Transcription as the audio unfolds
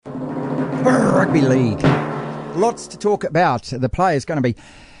Rugby League. Lots to talk about. The players going to be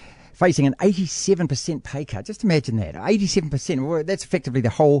facing an 87% pay cut. Just imagine that. 87%. Well, that's effectively the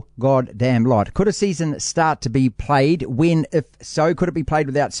whole goddamn lot. Could a season start to be played? When, if so, could it be played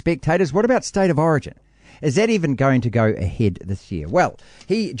without spectators? What about State of Origin? Is that even going to go ahead this year? Well,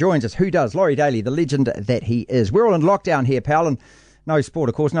 he joins us. Who does? Laurie Daley, the legend that he is. We're all in lockdown here, pal, and no sport,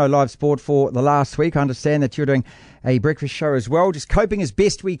 of course, no live sport for the last week. I understand that you're doing a breakfast show as well, just coping as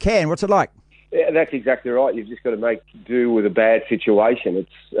best we can. What's it like? Yeah, that's exactly right. You've just got to make do with a bad situation.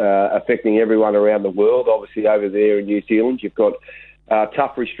 It's affecting everyone around the world. Obviously, over there in New Zealand, you've got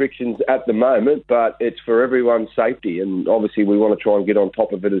tough restrictions at the moment, but it's for everyone's safety. And obviously, we want to try and get on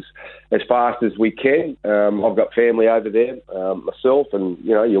top of it as fast as we can. I've got family over there myself, and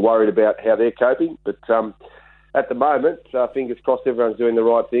you're worried about how they're coping. But at the moment, fingers crossed, everyone's doing the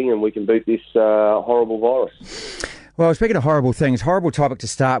right thing, and we can beat this horrible virus. Well, speaking of horrible things, horrible topic to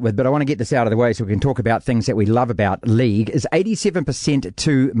start with, but I want to get this out of the way so we can talk about things that we love about league. Is 87%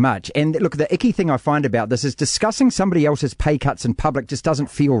 too much? And look, the icky thing I find about this is discussing somebody else's pay cuts in public just doesn't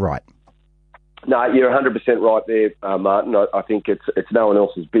feel right. No, you're 100% right there, Martin. I think it's no one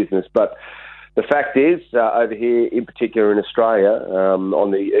else's business. But the fact is, over here, in particular in Australia,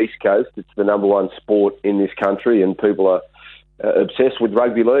 on the East Coast, it's the number one sport in this country, and people are obsessed with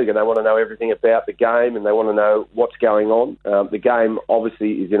rugby league, and they want to know everything about the game, and they want to know what's going on. The game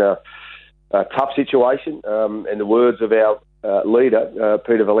obviously is in a tough situation. In the words of our leader,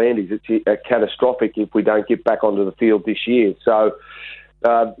 Peter V'landys, it's catastrophic if we don't get back onto the field this year. So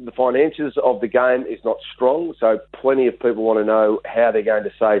the finances of the game is not strong, so plenty of people want to know how they're going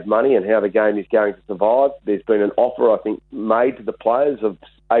to save money and how the game is going to survive. There's been an offer, I think, made to the players of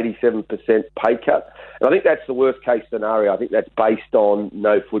 87% pay cut. And I think that's the worst case scenario. I think that's based on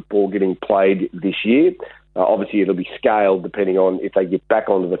no football getting played this year. Obviously, it'll be scaled depending on if they get back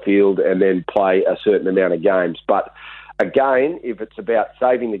onto the field and then play a certain amount of games. But again, if it's about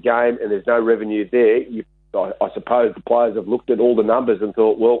saving the game and there's no revenue there, I suppose the players have looked at all the numbers and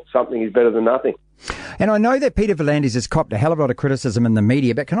thought, well, something is better than nothing. And I know that Peter V'landys has copped a hell of a lot of criticism in the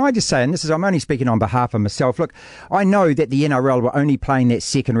media, but can I just say, and I'm only speaking on behalf of myself, look, I know that the NRL were only playing that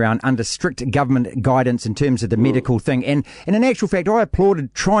second round under strict government guidance in terms of the medical thing, and in actual fact, I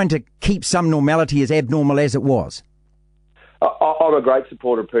applauded trying to keep some normality as abnormal as it was. I'm a great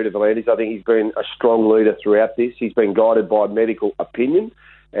supporter of Peter V'landys. I think he's been a strong leader throughout this. He's been guided by medical opinion.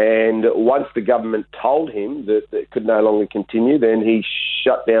 And once the government told him that it could no longer continue, then he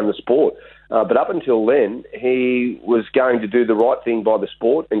shut down the sport. But up until then, he was going to do the right thing by the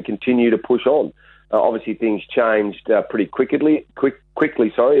sport and continue to push on. Obviously, things changed pretty quickly,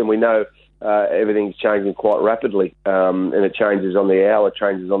 and we know everything's changing quite rapidly, and it changes on the hour, it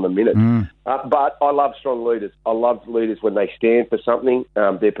changes on the minute. But I love strong leaders. I love leaders when they stand for something.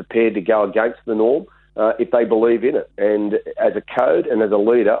 They're prepared to go against the norm. If they believe in it. And as a code and as a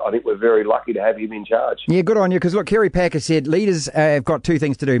leader, I think we're very lucky to have him in charge. Yeah, good on you, because look, Kerry Packer said leaders have got two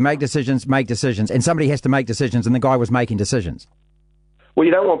things to do, make decisions, and somebody has to make decisions, and the guy was making decisions. Well,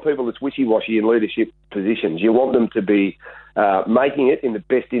 you don't want people that's wishy-washy in leadership positions. You want them to be making it in the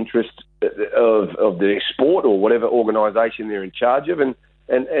best interest of the sport or whatever organisation they're in charge of, and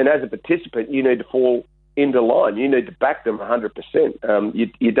as a participant, you need to fall into line. You need to back them 100%.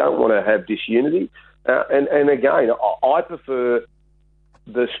 You don't want to have disunity. And again, I prefer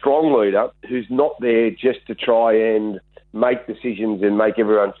the strong leader who's not there just to try and make decisions and make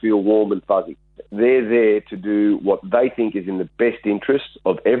everyone feel warm and fuzzy. They're there to do what they think is in the best interests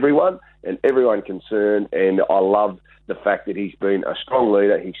of everyone and everyone concerned. And I love the fact that he's been a strong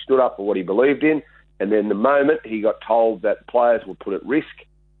leader. He stood up for what he believed in. And then the moment he got told that players were put at risk,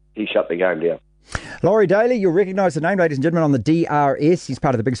 he shut the game down. Laurie Daley, you'll recognise the name, ladies and gentlemen, on the DRS. He's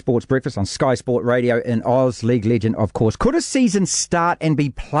part of the Big Sports Breakfast on Sky Sport Radio in Oz. League legend, of course. Could a season start and be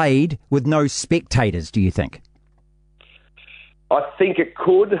played with no spectators, do you think? I think it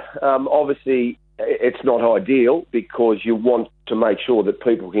could. Obviously, it's not ideal because you want to make sure that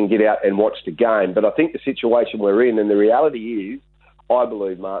people can get out and watch the game. But I think the situation we're in, and the reality is, I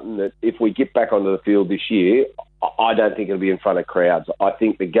believe, Martin, that if we get back onto the field this year, I don't think it'll be in front of crowds. I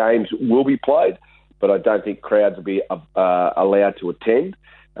think the games will be played, but I don't think crowds will be allowed to attend.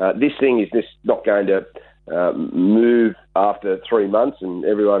 This thing is just not going to move after 3 months and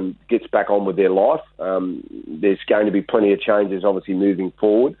everyone gets back on with their life. There's going to be plenty of changes, obviously, moving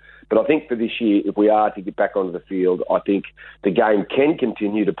forward. But I think for this year, if we are to get back onto the field, I think the game can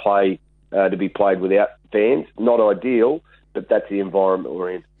continue to be played without fans. Not ideal, but that's the environment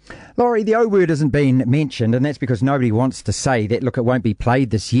we're in. Laurie, the O word hasn't been mentioned, and that's because nobody wants to say that, look, it won't be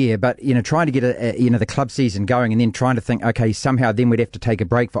played this year, but, trying to get, the club season going and then trying to think, okay, somehow then we'd have to take a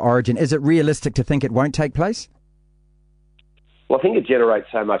break for Origin. Is it realistic to think it won't take place? Well, I think it generates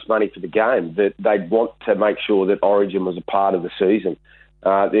so much money for the game that they'd want to make sure that Origin was a part of the season.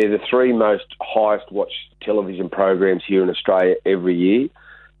 They're the three most highest watched television programs here in Australia every year,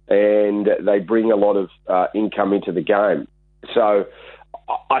 and they bring a lot of income into the game. So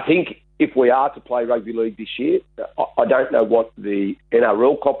I think if we are to play rugby league this year, I don't know what the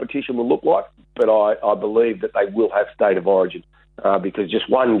NRL competition will look like, but I believe that they will have State of Origin because just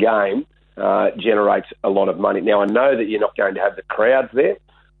one game generates a lot of money. Now, I know that you're not going to have the crowds there,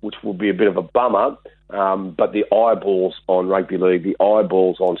 which will be a bit of a bummer, but the eyeballs on rugby league, the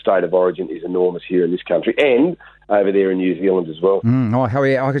eyeballs on State of Origin is enormous here in this country and over there in New Zealand as well.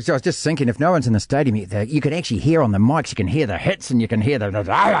 I was just thinking, if no one's in the stadium, you can actually hear on the mics, you can hear the hits and you can hear the...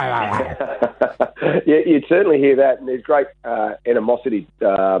 Yeah, you'd certainly hear that, and there's great animosity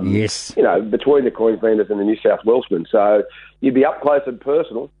yes, between the Queenslanders and the New South Welshmen, so you'd be up close and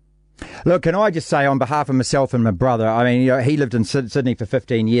personal. Look, can I just say on behalf of myself and my brother, I mean, he lived in Sydney for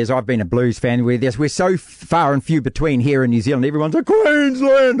 15 years. I've been a Blues fan. We're so far and few between here in New Zealand. Everyone's a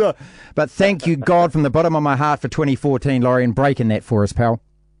Queenslander. But thank you, God, from the bottom of my heart for 2014, Laurie, and breaking that for us, pal.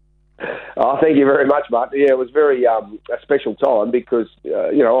 Oh, thank you very much, Mark. Yeah, it was very a special time because,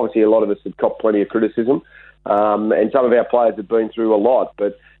 obviously a lot of us had copped plenty of criticism and some of our players had been through a lot.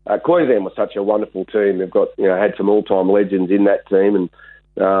 But Queensland was such a wonderful team. They've got, had some all-time legends in that team, and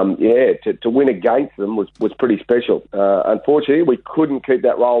to win against them was pretty special. Unfortunately, we couldn't keep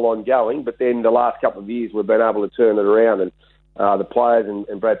that roll on going, but then the last couple of years we've been able to turn it around, and the players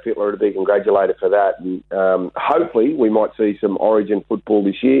and Brad Fittler are to be congratulated for that. And hopefully we might see some Origin football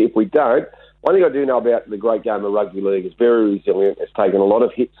this year. If we don't, one thing I do know about the great game of rugby league is very resilient. It's taken a lot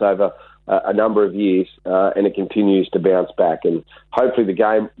of hits over a number of years, and it continues to bounce back. And hopefully the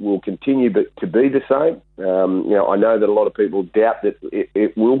game will continue to be the same. I know that a lot of people doubt that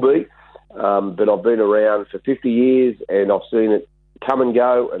it will be, but I've been around for 50 years, and I've seen it come and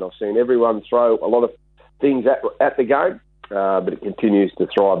go, and I've seen everyone throw a lot of things at the game. But it continues to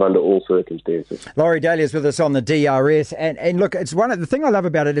thrive under all circumstances. Laurie Daley is with us on the DRS, and look, it's the thing I love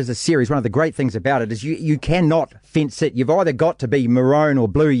about it as a series. One of the great things about it is you cannot fence it. You've either got to be maroon or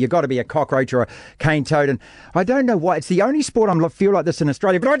blue. You've got to be a cockroach or a cane toad. And I don't know why it's the only sport I feel like this in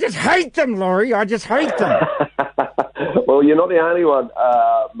Australia, but I just hate them, Laurie. I just hate them. Well, you're not the only one,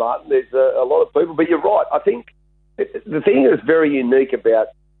 Martin. There's a lot of people, but you're right. I think the thing that's very unique about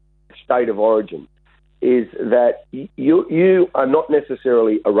State of Origin is that you are not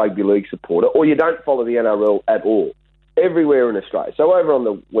necessarily a rugby league supporter, or you don't follow the NRL at all, everywhere in Australia. So over on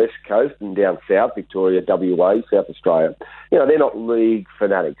the west coast and down south, Victoria, WA, South Australia, they're not league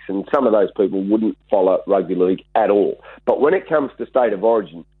fanatics, and some of those people wouldn't follow rugby league at all. But when it comes to State of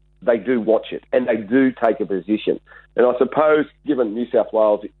Origin, they do watch it, and they do take a position. And I suppose, given New South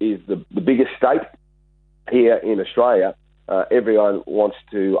Wales is the biggest state here in Australia, everyone wants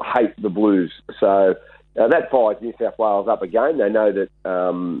to hate the Blues. So that fires New South Wales up again. They know that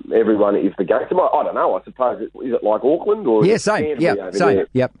everyone is against them. I don't know. I suppose is it like Auckland or same? Yeah, same.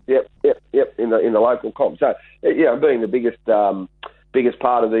 Yep. In the local comp. So being the biggest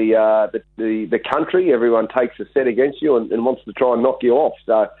part of the country, everyone takes a set against you and wants to try and knock you off.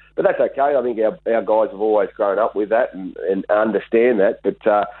 So, but that's okay. I think our guys have always grown up with that and understand that.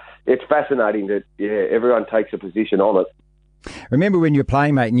 But it's fascinating that everyone takes a position on it. Remember when you were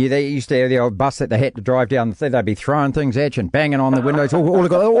playing, mate, and they used to have the old bus that they had to drive down, they'd be throwing things at you and banging on the windows. All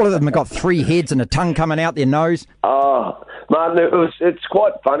of them have got three heads and a tongue coming out their nose. Oh, Martin, it's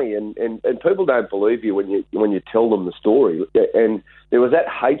quite funny, and people don't believe you when you tell them the story. And there was that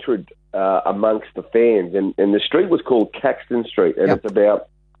hatred amongst the fans, and the street was called Caxton Street, and It's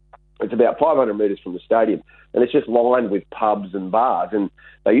about 500 metres from the stadium, and it's just lined with pubs and bars. And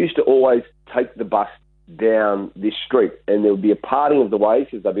they used to always take the bus down this street, and there would be a parting of the ways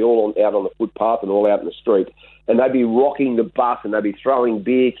because they'd be all out on the footpath and all out in the street, and they'd be rocking the bus and they'd be throwing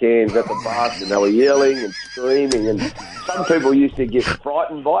beer cans at the bus, and they were yelling and screaming, and some people used to get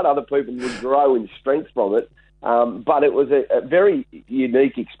frightened by it, other people would grow in strength from it, but it was a very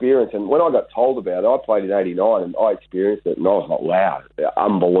unique experience. And when I got told about it, I played in 89 and I experienced it, and I was like, wow,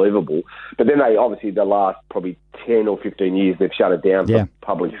 unbelievable. But then the last probably 10 or 15 years, they've shut it down for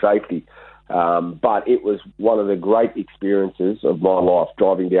public safety. But it was one of the great experiences of my life,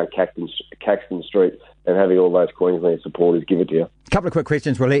 driving down Caxton Street and having all those Queensland supporters give it to you. Couple of quick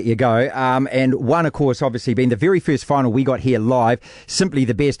questions, we'll let you go. And one, of course, obviously being the very first final we got here live, simply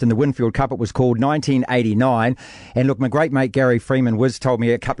the best in the Winfield Cup. It was called 1989. And look, my great mate Gary Freeman Wiz told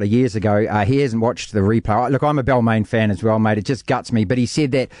me a couple of years ago, he hasn't watched the replay. Look, I'm a Balmain fan as well, mate. It just guts me. But he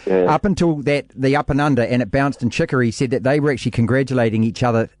said that up until that, the up and under, and it bounced in Chicory, he said that they were actually congratulating each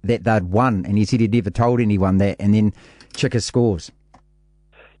other that they'd won. And he said he'd never told anyone that. And then Chicka scores.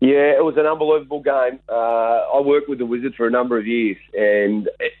 Yeah, it was an unbelievable game. I worked with the Wizards for a number of years, and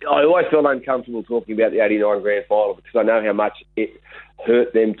I always felt uncomfortable talking about the 89 grand final because I know how much it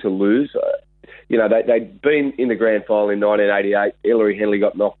hurt them to lose. They'd been in the grand final in 1988. Ellery Henley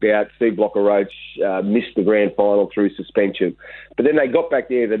got knocked out. Steve Blocker-Roach missed the grand final through suspension. But then they got back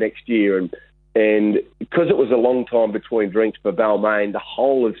there the next year, and because it was a long time between drinks for Balmain, the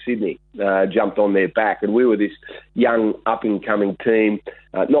whole of Sydney jumped on their back. And we were this young, up-and-coming team.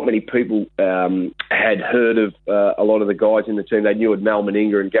 Not many people had heard of a lot of the guys in the team. They knew of Mal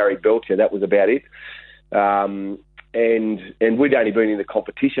Meninga and Gary Belcher. That was about it. And we'd only been in the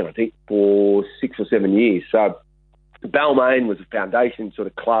competition, I think, for 6 or 7 years. So Balmain was a foundation sort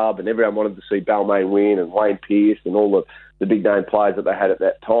of club, and everyone wanted to see Balmain win, and Wayne Pearce and all the big-name players that they had at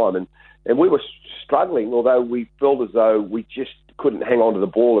that time. And we were struggling, although we felt as though we just couldn't hang on to the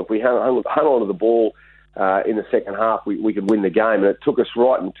ball. If we hung on to the ball in the second half, we could win the game. And it took us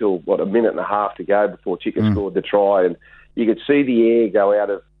right until, a minute and a half to go before Chicka scored the try. And you could see the air go out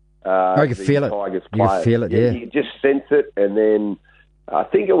of the Tigers players. You could feel it, yeah. You could just sense it. And then I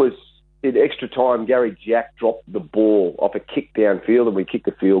think it was in extra time, Gary Jack dropped the ball off a kick downfield, and we kicked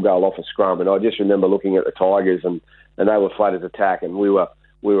a field goal off a scrum. And I just remember looking at the Tigers, and they were flat as attack, and we were up.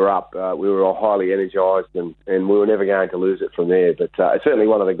 We were all highly energised, and we were never going to lose it from there. But it's certainly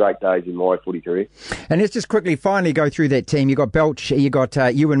one of the great days in my footy career. And let's just quickly finally go through that team. You got Belch, you got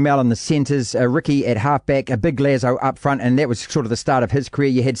you and Mel in the centres, Ricky at halfback, a big Lazo up front, and that was sort of the start of his career.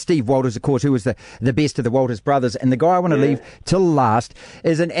 You had Steve Walters, of course, who was the best of the Walters brothers. And the guy I want to leave till last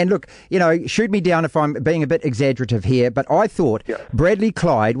is, and look, shoot me down if I'm being a bit exaggerative here, but I thought Bradley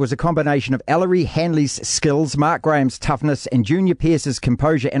Clyde was a combination of Ellery Hanley's skills, Mark Graham's toughness, and Junior Pearce's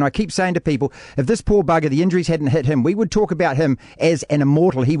composure. And I keep saying to people, if this poor bugger, the injuries hadn't hit him, we would talk about him as an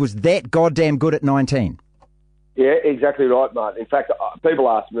immortal. He was that goddamn good at 19. Yeah, exactly right, Martin. In fact, people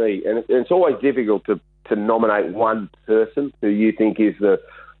ask me, and it's always difficult to nominate one person who you think is the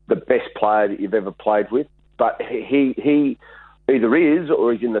best player that you've ever played with. But he either is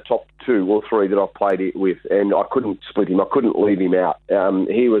or he's in the top 2 or 3 that I've played with, and I couldn't split him. I couldn't leave him out.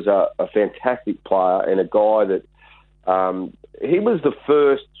 He was a fantastic player and a guy that... he was the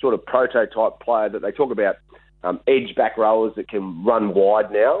first sort of prototype player that they talk about, edge back rowers that can run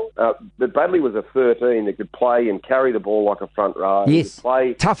wide now. But Bradley was a 13 that could play and carry the ball like a front row. Yes,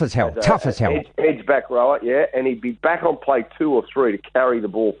 tough as hell. Edge back rower, yeah, and he'd be back on play 2 or 3 to carry the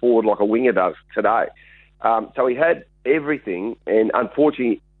ball forward like a winger does today. So he had everything, and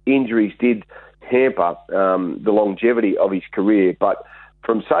unfortunately injuries did hamper the longevity of his career. But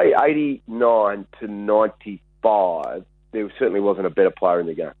from, say, 89 to 95, there certainly wasn't a better player in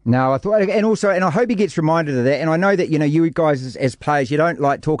the game. No, I thought, and I hope he gets reminded of that. And I know that, you guys as players, you don't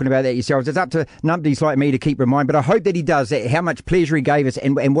like talking about that yourselves. It's up to numpties like me to keep reminding, but I hope that he does that, how much pleasure he gave us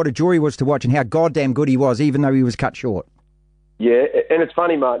and what a joy he was to watch and how goddamn good he was, even though he was cut short. Yeah, and it's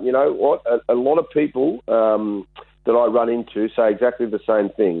funny, Martin, you know what? A lot of people that I run into say exactly the same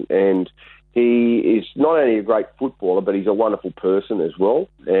thing. And he is not only a great footballer, but he's a wonderful person as well.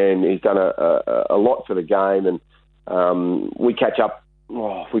 And he's done a lot for the game. And we catch up.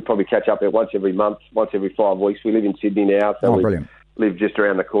 We probably catch up there once every month, once every 5 weeks. We live in Sydney now, so we live just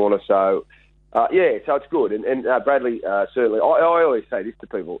around the corner. So, so it's good. And Bradley, certainly, I always say this to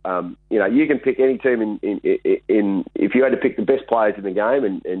people. You can pick any team in if you had to pick the best players in the game,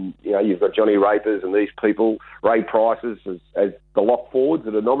 and you've got Johnny Rapers and these people, Ray Prices as the lock forwards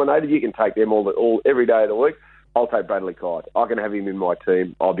that are nominated. You can take them all every day of the week. I'll take Bradley Clyde. I can have him in my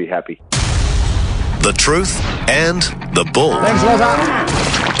team. I'll be happy. The truth and the bull. Thanks,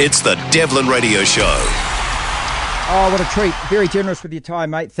 Loza. It's the Devlin Radio Show. Oh, what a treat. Very generous with your time,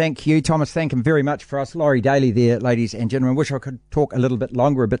 mate. Thank you, Thomas. Thank him very much for us. Laurie Daley there, ladies and gentlemen. Wish I could talk a little bit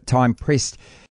longer, a bit time pressed.